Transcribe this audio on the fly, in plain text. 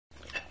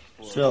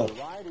So,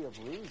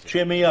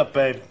 cheer me up,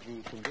 babe.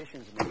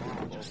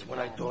 Just when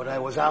I thought I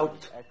was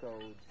out,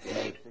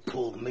 they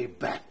pulled me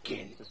back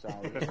in.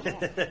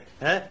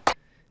 Huh?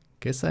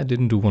 Guess I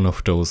didn't do one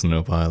of those in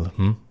a while,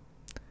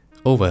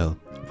 Oh well,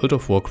 World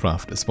of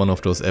Warcraft is one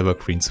of those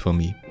evergreens for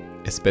me,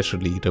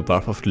 especially the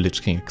Wrath of the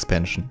Lich King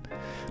expansion.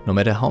 No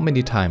matter how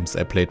many times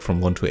I played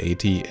from 1 to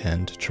 80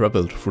 and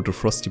traveled through the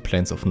frosty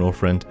plains of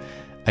Northrend,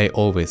 I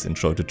always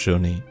enjoyed the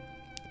journey.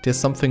 There's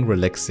something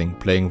relaxing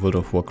playing World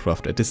of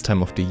Warcraft at this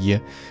time of the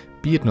year,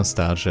 be it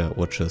nostalgia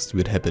or just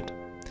weird habit.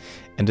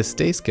 And as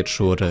days get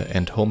shorter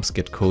and homes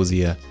get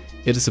cozier,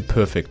 it is a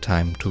perfect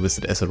time to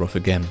visit Azeroth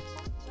again.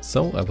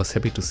 So I was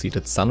happy to see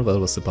that Sunwell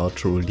was about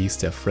to release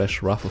their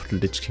fresh Wrath of the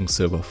Lich King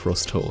server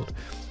Frosthold,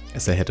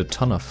 as I had a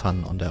ton of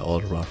fun on their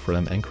old Wrath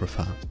Realm Anchor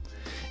farm.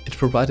 It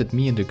provided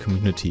me and the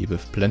community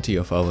with plenty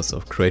of hours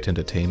of great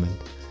entertainment.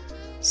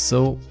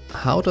 So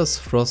how does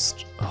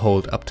Frost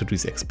hold up to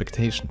these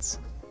expectations?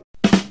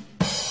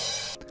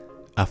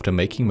 After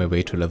making my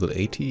way to level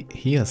 80,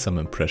 here are some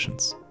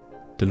impressions.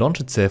 The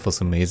launch itself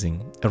was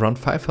amazing. Around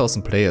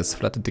 5,000 players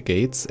flooded the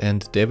gates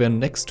and there were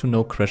next to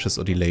no crashes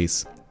or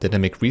delays.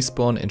 Dynamic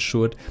respawn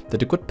ensured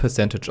that a good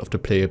percentage of the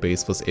player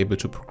base was able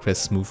to progress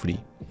smoothly.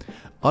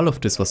 All of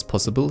this was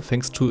possible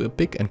thanks to a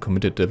big and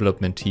committed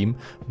development team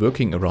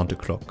working around the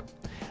clock.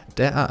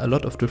 There are a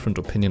lot of different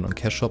opinions on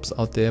cash shops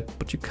out there,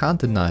 but you can't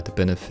deny the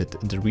benefit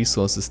in the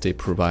resources they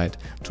provide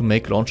to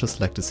make launches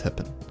like this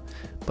happen.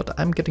 But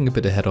I'm getting a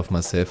bit ahead of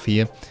myself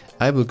here.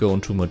 I will go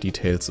into more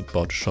details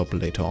about the shop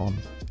later on.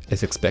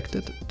 As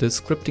expected, the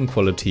scripting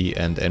quality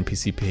and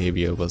NPC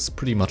behavior was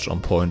pretty much on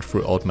point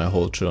throughout my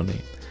whole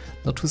journey.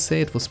 Not to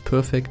say it was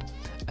perfect,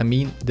 I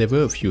mean there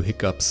were a few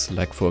hiccups,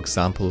 like for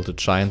example the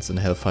giants in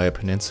Hellfire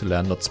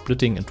Peninsula not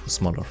splitting into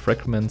smaller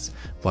fragments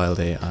while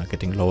they are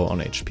getting lower on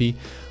HP,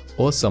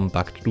 or some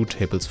bugged loot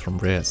tables from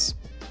rares.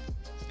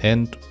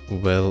 And,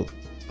 well,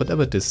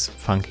 whatever this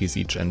funky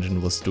siege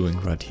engine was doing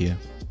right here.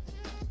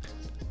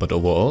 But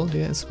overall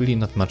there is really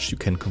not much you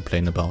can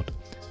complain about.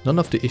 None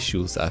of the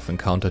issues I've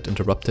encountered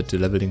interrupted the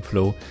leveling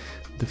flow.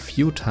 The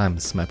few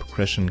times my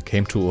progression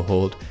came to a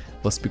halt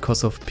was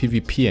because of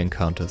PvP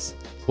encounters,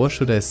 or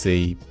should I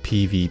say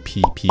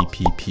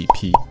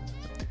PvPPPPP.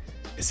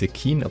 As a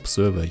keen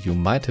observer you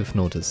might have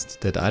noticed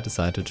that I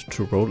decided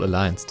to roll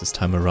Alliance this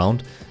time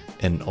around,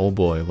 and oh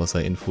boy was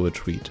I in for a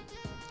treat.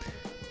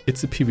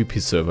 It's a PvP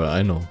server,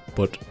 I know,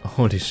 but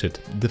holy shit,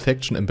 the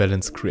faction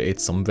imbalance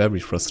creates some very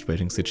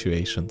frustrating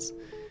situations.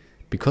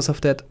 Because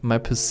of that, my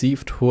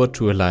perceived Horde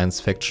to Alliance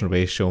faction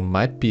ratio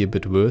might be a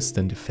bit worse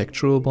than the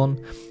factual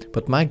one,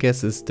 but my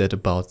guess is that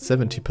about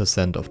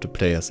 70% of the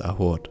players are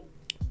Horde.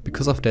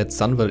 Because of that,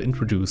 Sunwell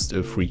introduced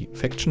a free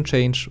faction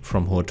change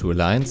from Horde to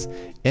Alliance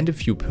and a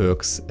few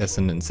perks as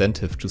an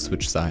incentive to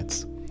switch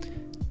sides.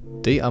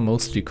 They are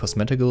mostly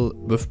cosmetical,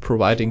 with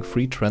providing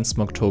free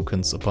transmog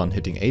tokens upon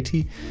hitting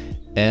 80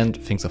 and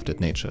things of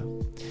that nature.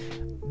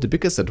 The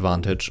biggest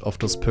advantage of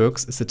those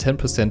perks is a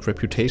 10%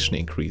 reputation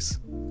increase.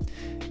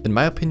 In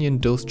my opinion,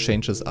 those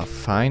changes are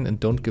fine and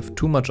don't give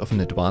too much of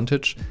an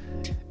advantage,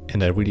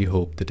 and I really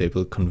hope that they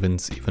will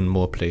convince even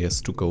more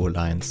players to go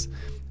Alliance,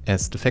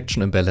 as the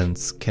faction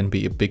imbalance can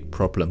be a big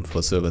problem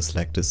for servers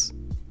like this.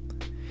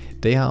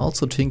 They are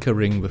also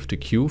tinkering with the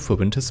queue for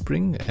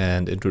Winterspring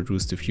and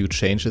introduced a few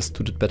changes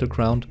to the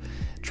battleground,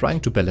 trying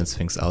to balance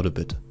things out a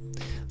bit.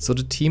 So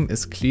the team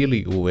is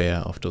clearly aware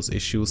of those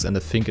issues, and I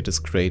think it is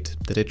great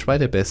that they try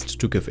their best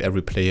to give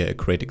every player a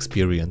great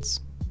experience.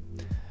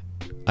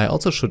 I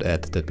also should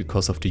add that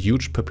because of the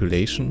huge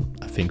population,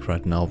 I think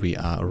right now we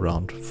are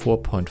around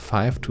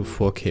 4.5 to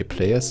 4k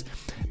players,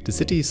 the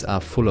cities are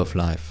full of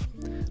life.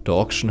 The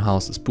auction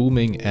house is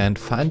booming and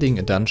finding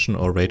a dungeon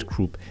or raid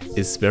group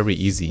is very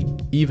easy,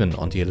 even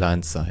on the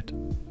Alliance side.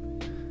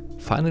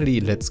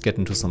 Finally, let's get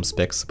into some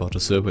specs about the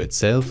server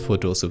itself for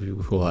those of you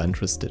who are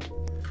interested.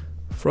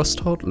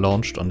 Frosthold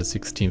launched on the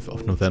 16th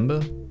of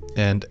November,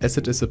 and as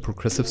it is a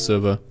progressive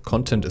server,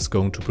 content is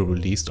going to be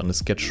released on a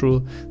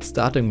schedule,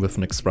 starting with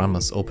next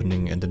Rammas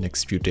opening in the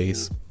next few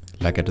days,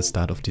 like at the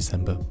start of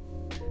December.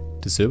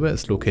 The server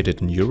is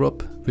located in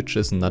Europe, which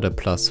is another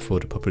plus for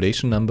the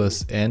population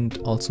numbers, and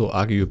also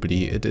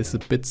arguably it is a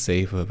bit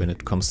safer when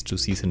it comes to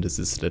cease and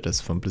desist letters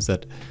from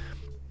Blizzard.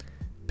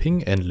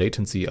 Ping and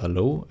latency are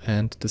low,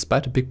 and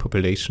despite a big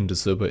population the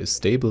server is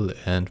stable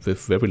and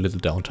with very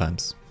little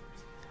downtimes.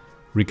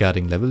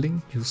 Regarding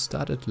leveling, you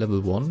start at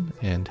level 1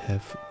 and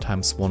have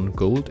 ×1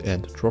 gold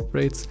and drop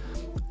rates,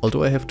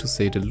 although I have to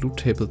say the loot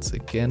tables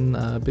again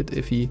are a bit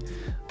iffy,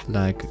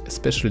 like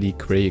especially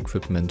grey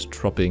equipment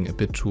dropping a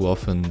bit too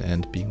often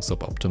and being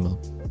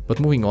suboptimal. But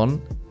moving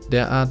on,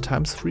 there are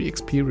 ×3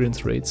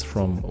 experience rates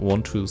from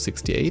 1 to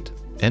 68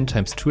 and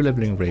 ×2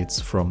 leveling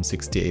rates from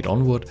 68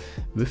 onward,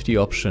 with the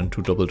option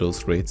to double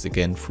those rates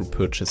again through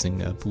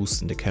purchasing a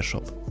boost in the cash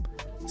shop.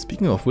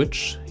 Speaking of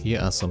which,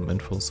 here are some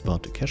infos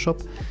about the cash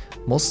shop.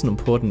 Most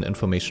important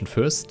information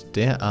first,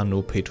 there are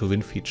no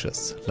pay-to-win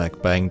features,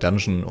 like buying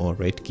dungeon or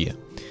raid gear.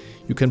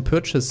 You can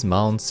purchase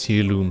mounts,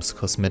 heirlooms,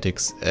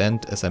 cosmetics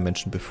and, as I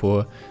mentioned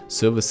before,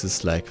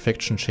 services like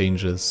faction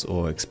changes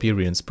or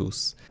experience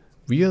boosts.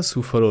 Viewers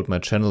who followed my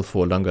channel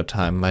for a longer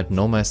time might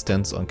know my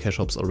stance on cash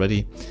shops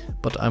already,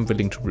 but I'm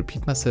willing to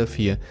repeat myself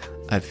here.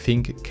 I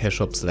think cash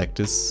shops like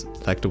this,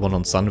 like the one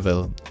on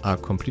Sunwell, are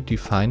completely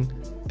fine,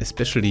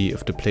 especially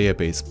if the player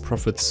base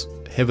profits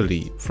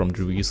heavily from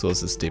the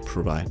resources they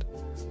provide.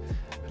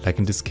 Like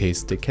in this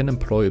case, they can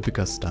employ a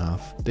bigger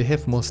staff, they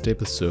have more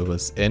stable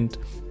servers, and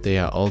they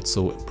are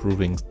also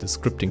improving the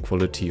scripting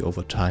quality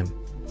over time.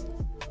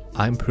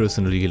 I'm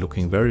personally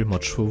looking very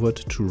much forward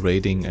to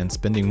raiding and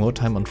spending more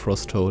time on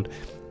Frosthold,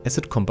 as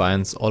it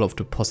combines all of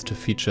the positive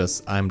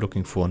features I'm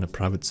looking for in the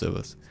private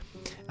servers.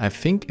 I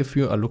think if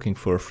you are looking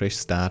for a fresh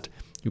start,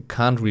 you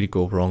can't really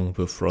go wrong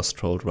with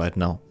Frosthold right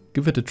now.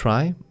 Give it a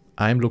try.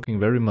 I'm looking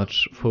very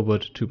much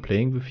forward to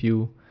playing with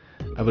you.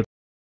 I will